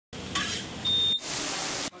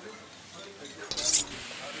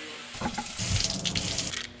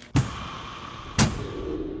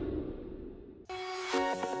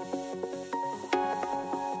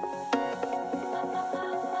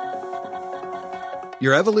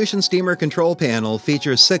Your Evolution Steamer control panel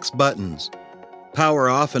features 6 buttons: power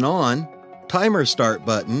off and on, timer start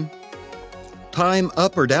button, time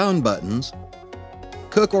up or down buttons,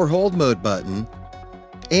 cook or hold mode button,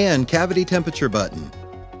 and cavity temperature button.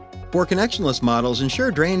 For connectionless models, ensure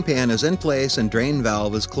drain pan is in place and drain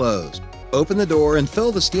valve is closed. Open the door and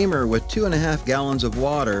fill the steamer with 2.5 gallons of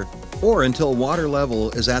water or until water level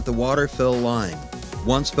is at the water fill line.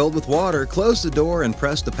 Once filled with water, close the door and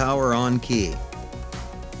press the power on key.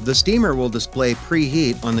 The steamer will display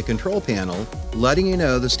preheat on the control panel, letting you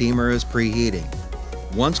know the steamer is preheating.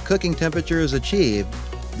 Once cooking temperature is achieved,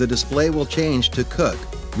 the display will change to cook.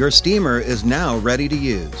 Your steamer is now ready to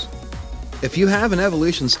use. If you have an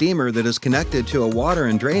Evolution steamer that is connected to a water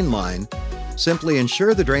and drain line, simply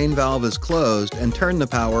ensure the drain valve is closed and turn the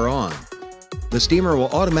power on. The steamer will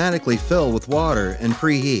automatically fill with water and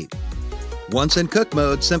preheat. Once in cook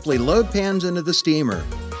mode, simply load pans into the steamer,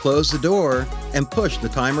 close the door, and push the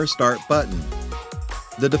timer start button.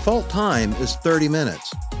 The default time is 30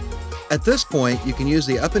 minutes. At this point, you can use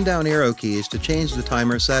the up and down arrow keys to change the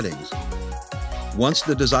timer settings. Once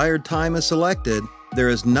the desired time is selected, there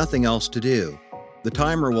is nothing else to do. The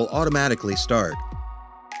timer will automatically start.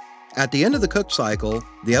 At the end of the cook cycle,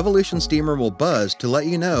 the Evolution steamer will buzz to let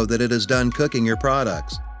you know that it is done cooking your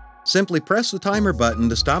products. Simply press the timer button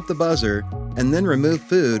to stop the buzzer and then remove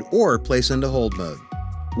food or place into hold mode.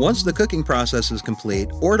 Once the cooking process is complete,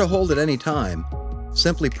 or to hold at any time,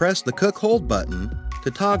 simply press the cook hold button to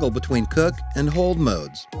toggle between cook and hold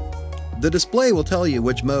modes. The display will tell you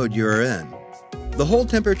which mode you are in. The hold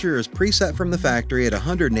temperature is preset from the factory at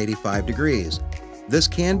 185 degrees. This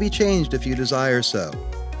can be changed if you desire so.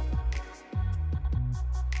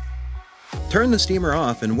 Turn the steamer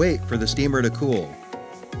off and wait for the steamer to cool.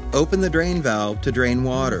 Open the drain valve to drain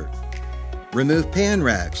water. Remove pan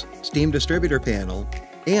racks, steam distributor panel,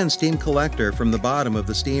 and steam collector from the bottom of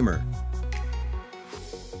the steamer.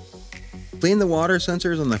 Clean the water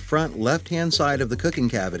sensors on the front left-hand side of the cooking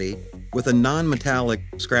cavity with a non-metallic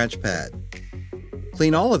scratch pad.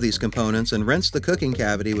 Clean all of these components and rinse the cooking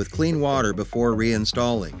cavity with clean water before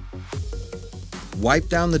reinstalling. Wipe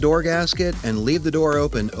down the door gasket and leave the door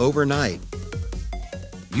open overnight.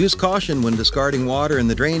 Use caution when discarding water in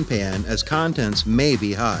the drain pan, as contents may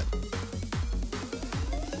be hot.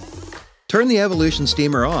 Turn the Evolution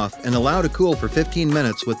steamer off and allow to cool for 15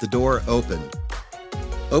 minutes with the door opened.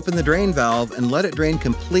 Open the drain valve and let it drain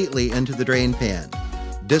completely into the drain pan.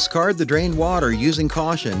 Discard the drained water using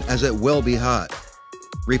caution, as it will be hot.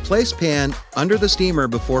 Replace pan under the steamer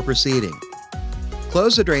before proceeding.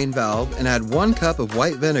 Close the drain valve and add 1 cup of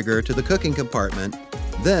white vinegar to the cooking compartment,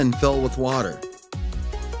 then fill with water.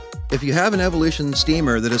 If you have an Evolution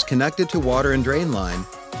steamer that is connected to water and drain line,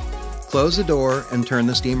 close the door and turn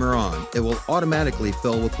the steamer on. It will automatically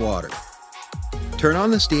fill with water. Turn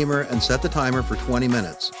on the steamer and set the timer for 20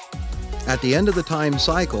 minutes. At the end of the time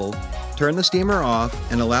cycle, turn the steamer off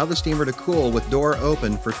and allow the steamer to cool with door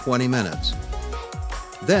open for 20 minutes.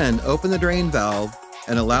 Then open the drain valve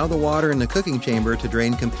and allow the water in the cooking chamber to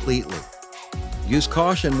drain completely. Use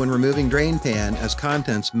caution when removing drain pan, as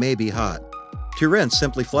contents may be hot. To rinse,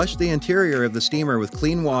 simply flush the interior of the steamer with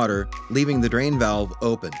clean water, leaving the drain valve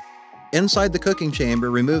open. Inside the cooking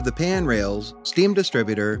chamber, remove the pan rails, steam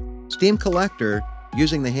distributor, steam collector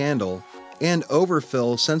using the handle, and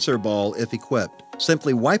overfill sensor ball if equipped.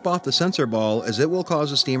 Simply wipe off the sensor ball, as it will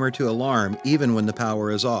cause the steamer to alarm even when the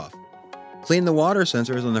power is off. Clean the water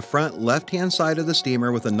sensors on the front left-hand side of the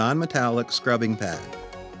steamer with a non-metallic scrubbing pad.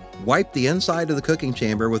 Wipe the inside of the cooking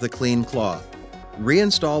chamber with a clean cloth.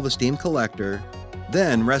 Reinstall the steam collector,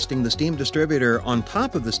 then resting the steam distributor on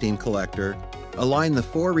top of the steam collector, align the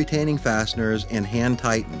 4 retaining fasteners and hand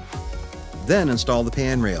tighten. Then install the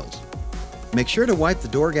pan rails. Make sure to wipe the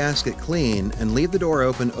door gasket clean and leave the door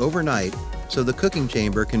open overnight so the cooking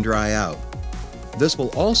chamber can dry out. This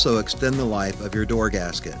will also extend the life of your door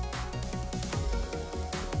gasket.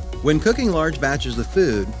 When cooking large batches of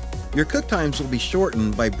food, your cook times will be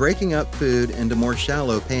shortened by breaking up food into more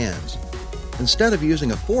shallow pans. Instead of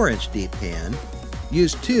using a 4-inch deep pan,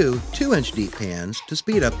 use 2 2-inch deep pans to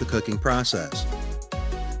speed up the cooking process.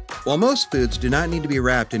 While most foods do not need to be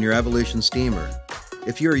wrapped in your Evolution steamer,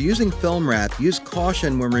 if you are using film wrap, use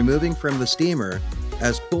caution when removing from the steamer,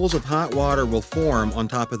 as pools of hot water will form on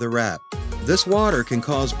top of the wrap. This water can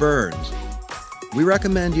cause burns. We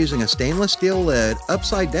recommend using a stainless steel lid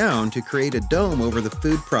upside down to create a dome over the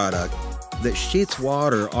food product that sheets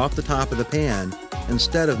water off the top of the pan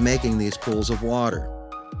instead of making these pools of water.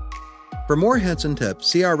 For more hints and tips,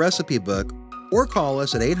 see our recipe book or call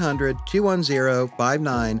us at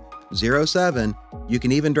 800-210-5907. You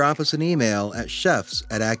can even drop us an email at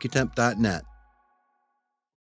chefs@accutemp.net.